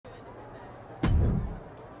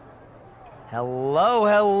Hello,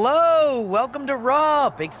 hello! Welcome to Raw!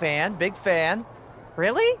 Big fan, big fan.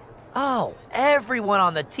 Really? Oh, everyone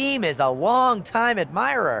on the team is a long-time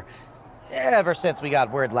admirer. Ever since we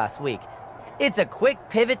got word last week. It's a quick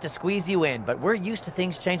pivot to squeeze you in, but we're used to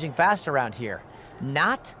things changing fast around here.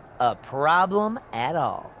 Not a problem at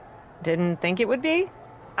all. Didn't think it would be?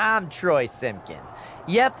 I'm Troy Simkin.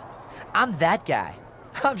 Yep, I'm that guy.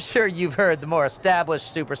 I'm sure you've heard the more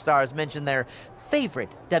established superstars mention their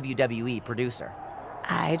favorite WWE producer.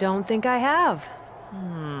 I don't think I have.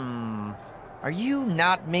 Are you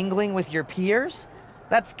not mingling with your peers?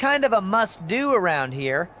 That's kind of a must-do around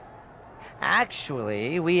here.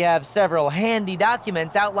 Actually, we have several handy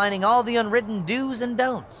documents outlining all the unwritten do's and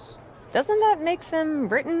don'ts. Doesn't that make them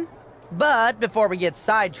written? But before we get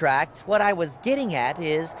sidetracked, what I was getting at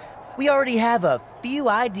is we already have a few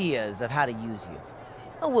ideas of how to use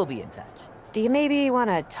you. We'll be in touch. Do you maybe want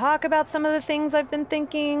to talk about some of the things I've been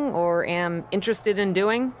thinking or am interested in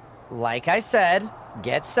doing? Like I said,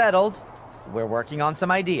 get settled. We're working on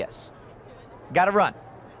some ideas. Gotta run.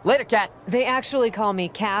 Later, Cat. They actually call me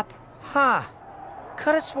Cap. Huh.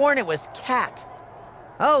 Could have sworn it was Cat.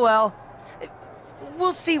 Oh well.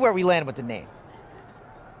 We'll see where we land with the name.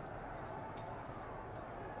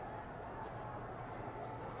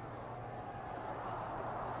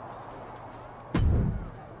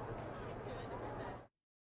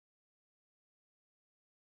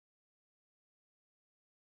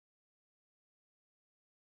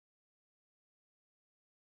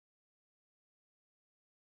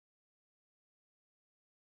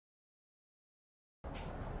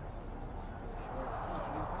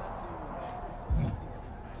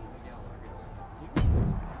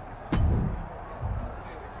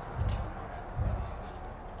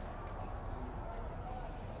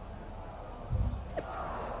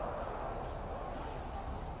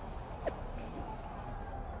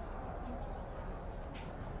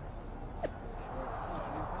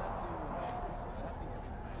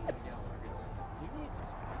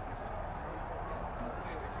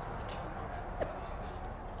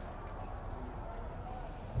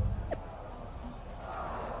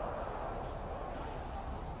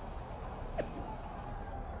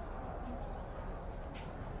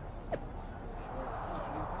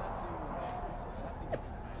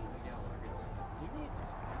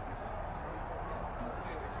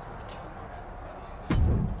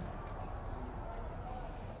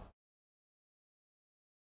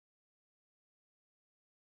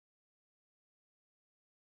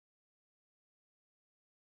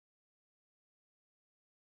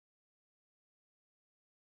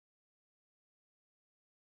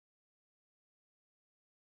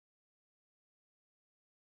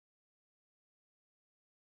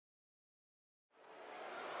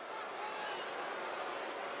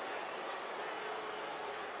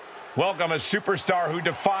 Welcome a superstar who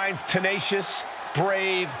defines tenacious,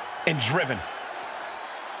 brave, and driven.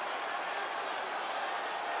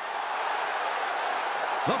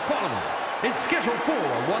 The following is scheduled for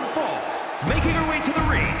one fall, making her way to the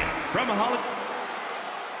ring from Hollywood.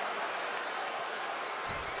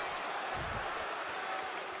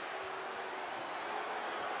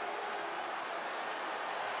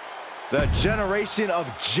 The generation of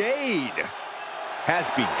Jade has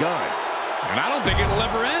begun. And I don't think it'll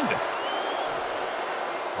ever end.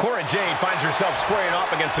 Cora Jade finds herself squaring off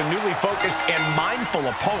against a newly focused and mindful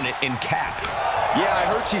opponent in Cap. Yeah, I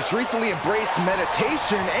heard she's recently embraced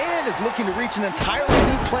meditation and is looking to reach an entirely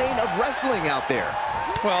new plane of wrestling out there.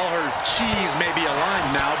 Well, her cheese may be aligned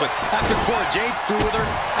now, but after Cora Jade's through with her,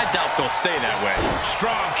 I doubt they'll stay that way.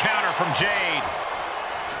 Strong counter from Jade.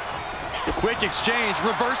 Quick exchange,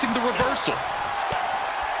 reversing the reversal.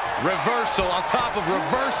 Reversal on top of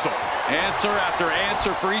reversal. Answer after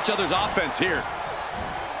answer for each other's offense here.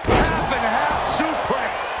 Half and half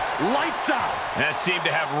suplex. Lights out. That seemed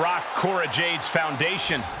to have rocked Cora Jade's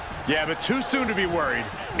foundation. Yeah, but too soon to be worried.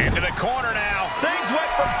 Into the corner now. Things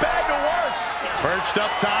went from bad to worse. Perched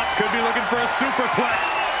up top. Could be looking for a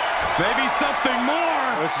superplex. Maybe something more.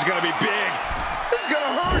 This is going to be big. This is going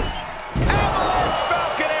to hurt. Avalanche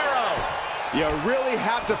Falcon Arrow. You really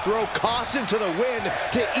have to throw caution to the wind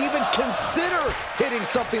to even consider hitting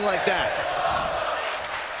something like that.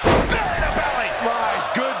 Belly to belly. My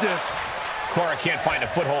goodness. Cora can't find a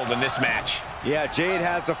foothold in this match. Yeah, Jade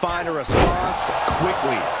has to find a response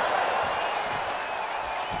quickly.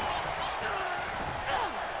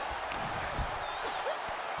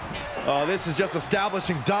 Oh, this is just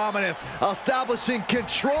establishing dominance, establishing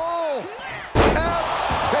control.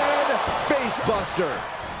 F10 facebuster.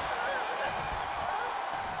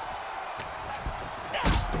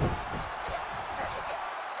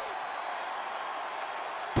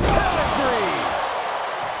 Pedigree.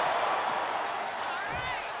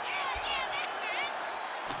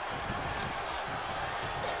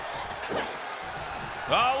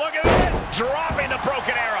 dropping the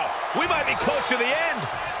broken arrow. We might be close to the end.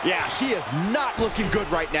 Yeah, she is not looking good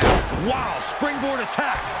right now. Wow, springboard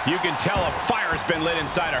attack. You can tell a fire's been lit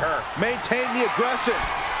inside of her. Maintain the aggression.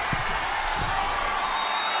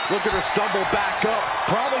 Look at her stumble back up.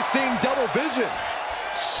 Probably seeing double vision.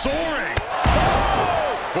 Soaring.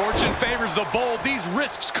 Oh! Fortune favors the bold. These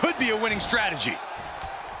risks could be a winning strategy.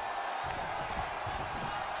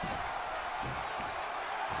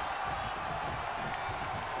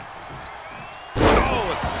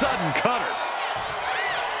 Oh, a sudden cutter.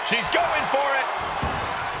 She's going for it.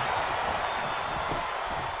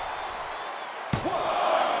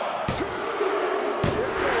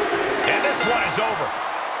 And this one is over.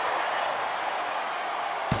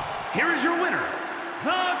 Here is your winner,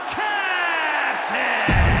 the Captain!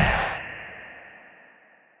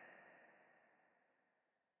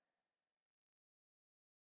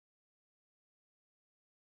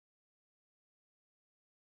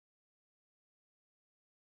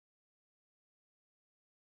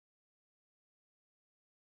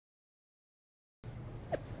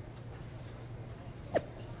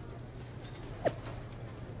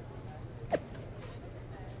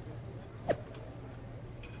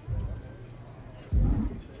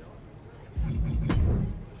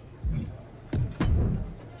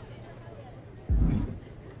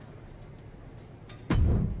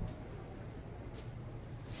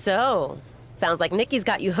 So, sounds like Nikki's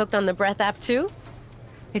got you hooked on the breath app too?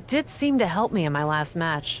 It did seem to help me in my last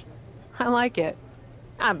match. I like it.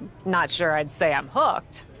 I'm not sure I'd say I'm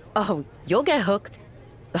hooked. Oh, you'll get hooked.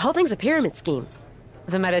 The whole thing's a pyramid scheme.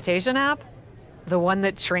 The meditation app? The one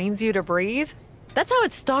that trains you to breathe? That's how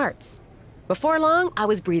it starts. Before long, I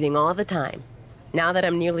was breathing all the time. Now that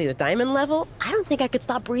I'm nearly to diamond level, I don't think I could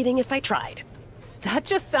stop breathing if I tried. That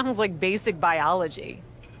just sounds like basic biology.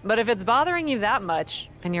 But if it's bothering you that much,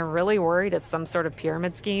 and you're really worried it's some sort of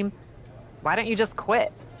pyramid scheme, why don't you just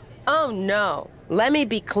quit? Oh no, let me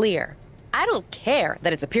be clear. I don't care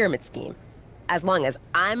that it's a pyramid scheme, as long as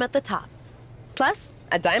I'm at the top. Plus,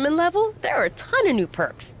 at diamond level, there are a ton of new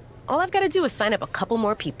perks. All I've got to do is sign up a couple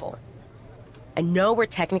more people. I know we're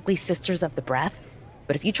technically sisters of the breath,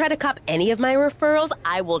 but if you try to cop any of my referrals,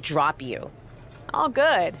 I will drop you. All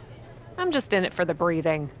good. I'm just in it for the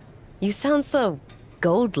breathing. You sound so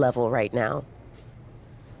gold level right now.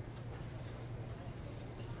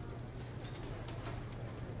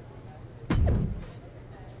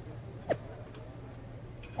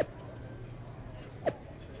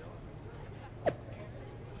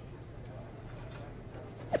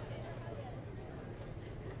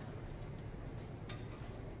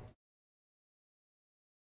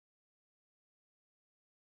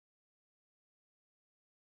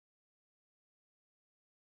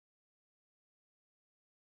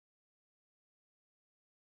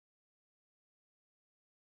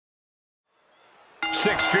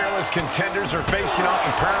 Six fearless contenders are facing off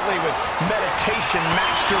apparently with meditation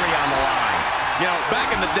mastery on the line. You know, back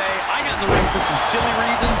in the day, I got in the ring for some silly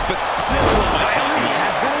reasons, but this was my time.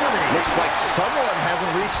 Looks like someone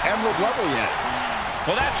hasn't reached emerald level yet.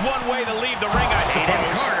 Well, that's one way to leave the ring, I Aiden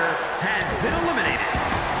suppose. Carter has been eliminated.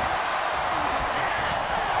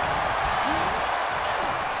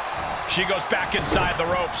 She goes back inside the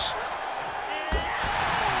ropes.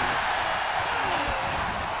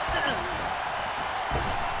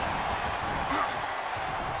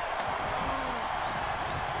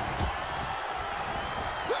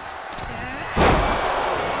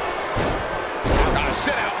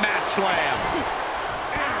 Sit-out mat slam.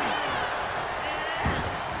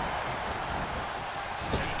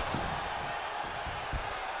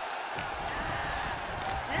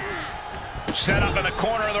 Set up in the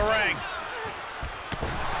corner of the ring.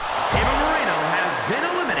 Eva Moreno has been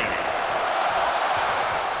eliminated.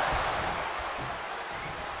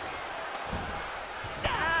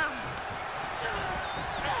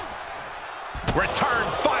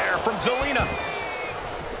 Return fire from Zelina.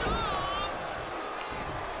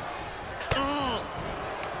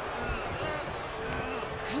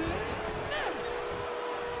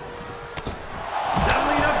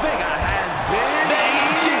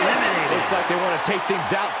 Like they want to take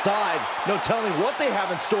things outside. No telling what they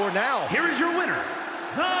have in store now. Here is your winner,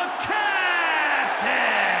 the Captain!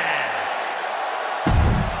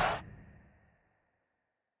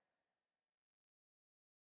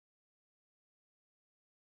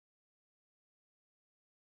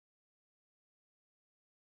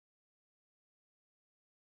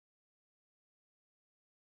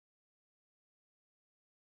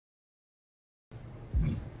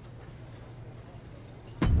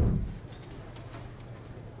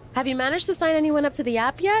 Have you managed to sign anyone up to the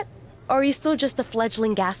app yet? Or are you still just a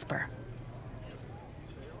fledgling gasper?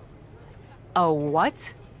 A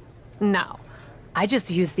what? No, I just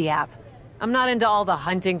use the app. I'm not into all the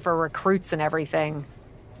hunting for recruits and everything.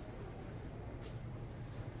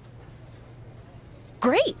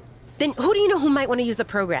 Great! Then who do you know who might want to use the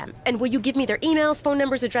program? And will you give me their emails, phone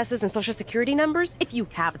numbers, addresses, and social security numbers, if you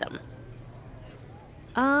have them?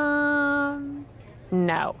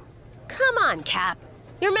 No. Come on, Cap.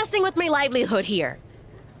 You're messing with my livelihood here.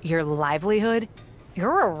 Your livelihood?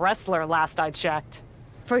 You're a wrestler last I checked.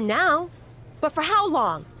 For now. But for how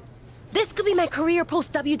long? This could be my career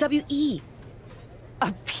post-WWE.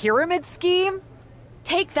 A pyramid scheme?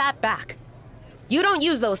 Take that back. You don't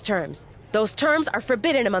use those terms. Those terms are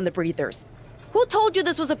forbidden among the breathers. Who told you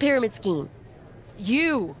this was a pyramid scheme?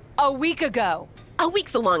 You, a week ago. A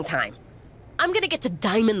week's a long time. I'm gonna get to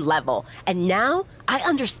diamond level, and now I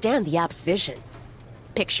understand the app's vision.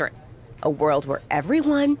 Picture it. A world where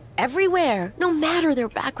everyone, everywhere, no matter their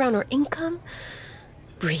background or income,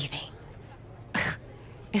 breathing.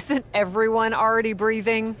 Isn't everyone already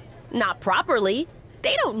breathing? Not properly.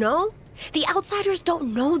 They don't know. The outsiders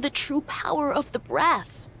don't know the true power of the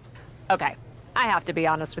breath. Okay, I have to be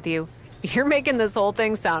honest with you. You're making this whole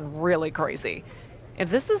thing sound really crazy. If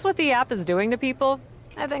this is what the app is doing to people,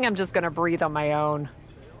 I think I'm just gonna breathe on my own.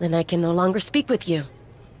 Then I can no longer speak with you.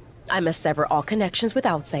 I must sever all connections with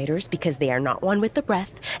outsiders because they are not one with the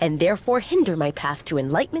breath, and therefore hinder my path to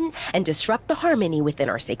enlightenment and disrupt the harmony within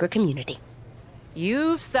our sacred community.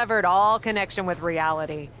 You've severed all connection with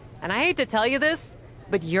reality. And I hate to tell you this,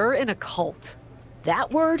 but you're in a cult.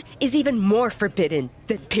 That word is even more forbidden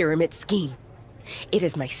than pyramid scheme. It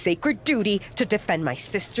is my sacred duty to defend my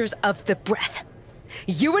sisters of the breath.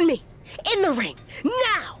 You and me, in the ring,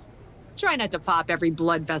 now! Try not to pop every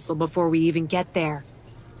blood vessel before we even get there.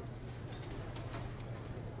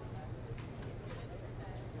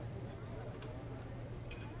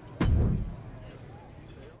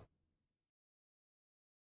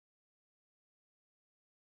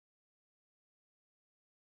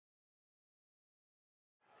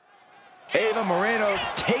 Ava Moreno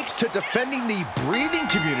takes to defending the breathing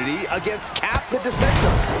community against Cap the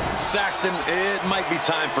Dissenter. Saxton, it might be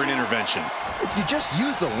time for an intervention. If you just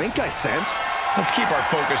use the link I sent. Let's keep our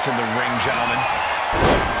focus in the ring, gentlemen.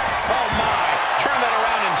 Oh, my. Turn that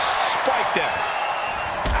around and spiked him.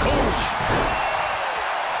 Oosh.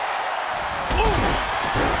 Ooh.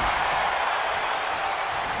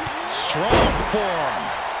 Strong forearm.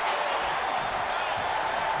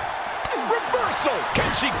 Reversal. Can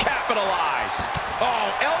she capitalize? Oh,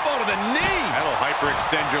 elbow to the knee. That'll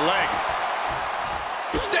hyperextend your leg.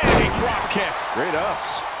 Standing drop kick. Great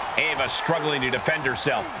ups. Ava struggling to defend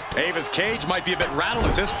herself. Ava's cage might be a bit rattled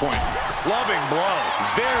at this point. Clubbing blow.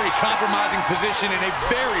 Very compromising position in a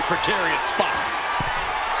very precarious spot.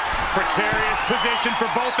 Precarious position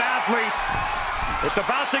for both athletes. It's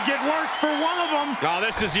about to get worse for one of them. Oh,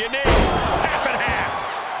 this is unique. Half and half.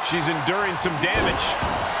 She's enduring some damage.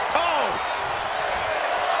 Oh!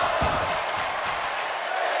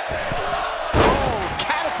 Oh,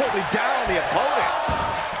 catapulted down the opponent.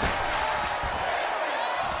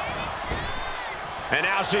 And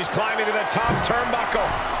now she's climbing to the top turnbuckle.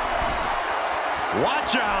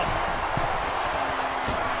 Watch out.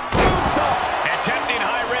 Moonsault. Attempting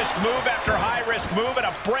high-risk move after high-risk move at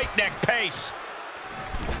a breakneck pace.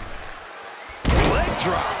 Leg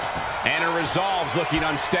drop. And her resolve's looking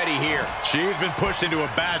unsteady here. She's been pushed into a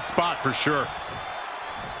bad spot for sure.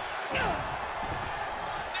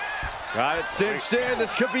 Got it cinched in.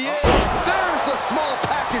 This could be it. There's a small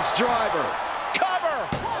package driver. Cover.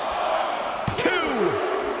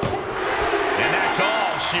 And that's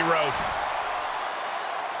all she wrote.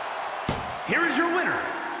 Here is your winner,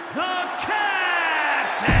 the Captain!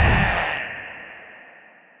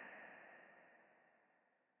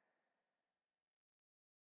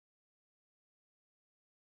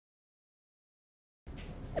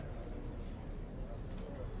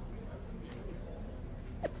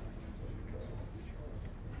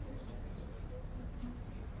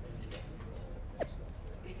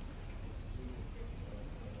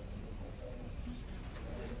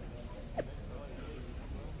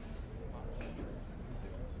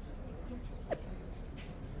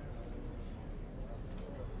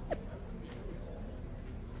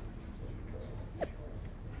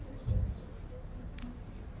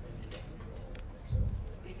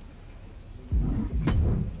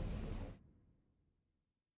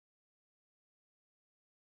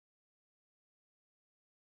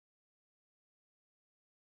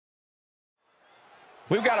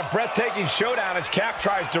 We've got a breathtaking showdown as Cap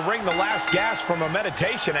tries to wring the last gasp from a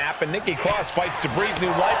meditation app, and Nikki Cross fights to breathe new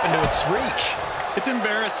life into its reach. It's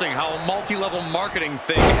embarrassing how a multi-level marketing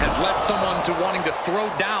thing has led someone to wanting to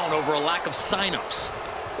throw down over a lack of signups.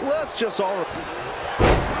 Let's just all...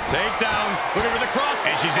 Takedown, looking for the cross.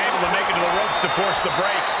 And she's able to make it to the ropes to force the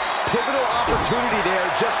break. Pivotal opportunity there,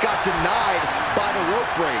 just got denied by the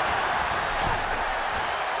rope break.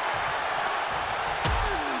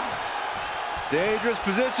 Dangerous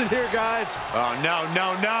position here, guys. Oh, no.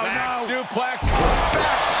 Back suplex.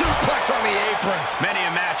 Back suplex on the apron. Many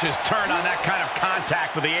a match has turned on that kind of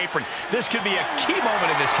contact with the apron. This could be a key moment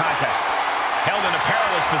in this contest. Held in a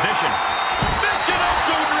perilous position.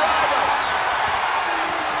 Michinoku driver.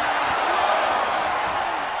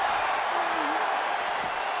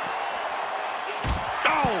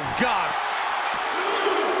 Oh, God.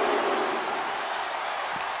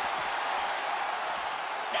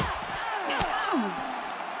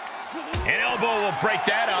 An elbow will break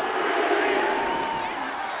that up.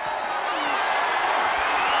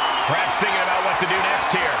 Perhaps thinking about what to do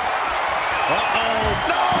next here. Uh-oh.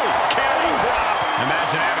 No! Carry drop.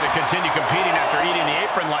 Imagine having to continue competing after eating the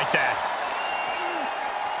apron like that.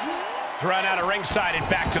 Thrown out of ringside and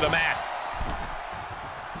back to the mat.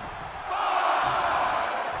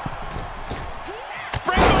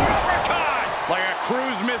 Springboard uppercut! Like a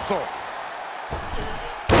cruise missile.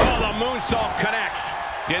 Oh, the moonsault connects.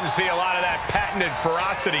 Didn't see a lot of that patented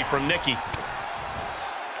ferocity from Nikki.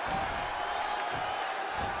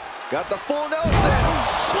 Got the full Nelson.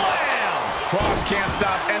 Slam! Cross can't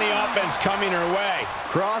stop any offense coming her way.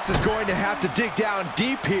 Cross is going to have to dig down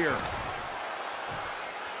deep here.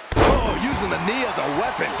 Oh, using the knee as a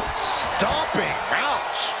weapon. Stomping.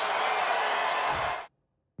 Ouch.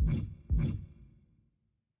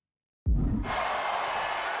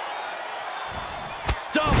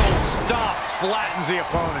 Double stop flattens the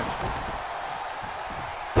opponent.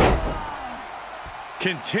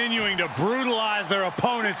 Continuing to brutalize their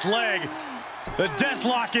opponent's leg. The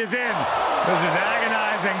deathlock is in. This is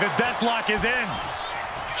agonizing. The deathlock is in.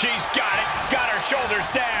 She's got it. Got her shoulders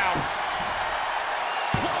down.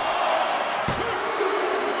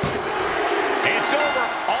 It's over.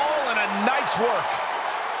 All in a night's work.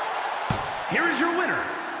 Here is your winner,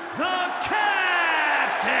 the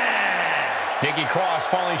Captain! Nikki Cross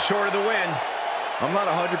falling short of the win. I'm not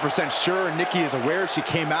 100% sure Nikki is aware she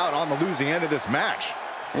came out on the losing end of this match.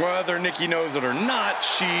 Whether Nikki knows it or not,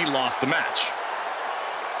 she lost the match.